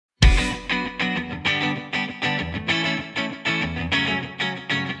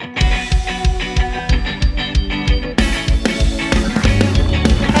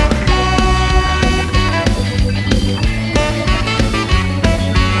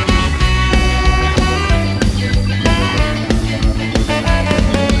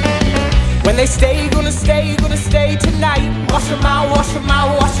they stay, gonna stay tonight. Wash them out, wash them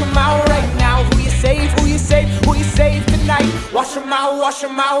out, wash them out right now. Who you save, who you save, who you save tonight. Wash them out, wash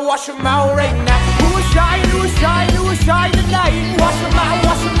them out, wash them out right now. Who will shine, who will shine, who will shine tonight. Wash them out,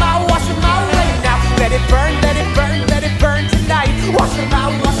 wash them out, wash them out right now. Let it burn, let it burn, let it burn tonight. Wash them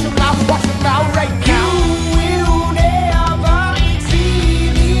out, wash them out, wash them out right now.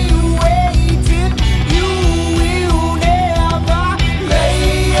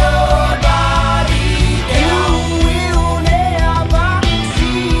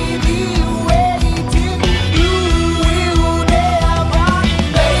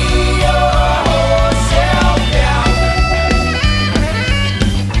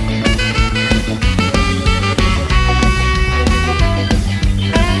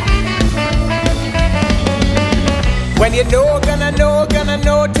 When you know, gonna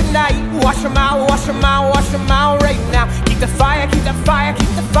know tonight. Wash them out, wash them out, wash them out right now. Keep the fire, keep the fire, keep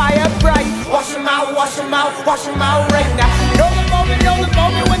the fire bright. Wash them out, wash them out, wash them out right now. Know the moment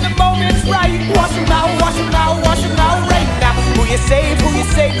when the moment's right. Wash them out, wash them out, wash them out right now. Who you save, who you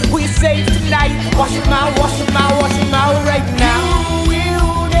save, who you save tonight. Wash them out, wash them out, wash them out right now.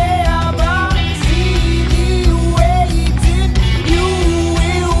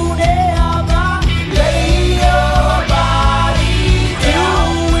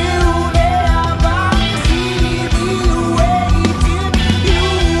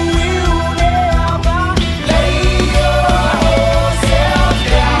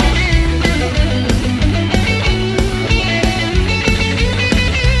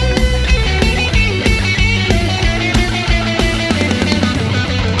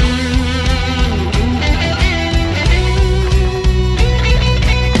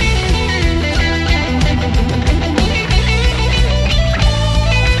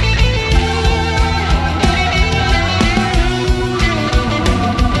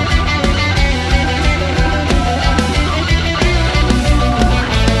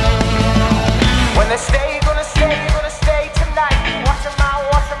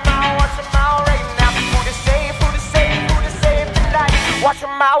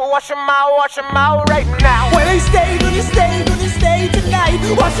 Wash them out, wash them out right now. When they stay, gonna stay tonight.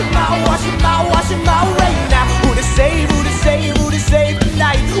 Wash them out, wash them out, wash them out right now. Who to save,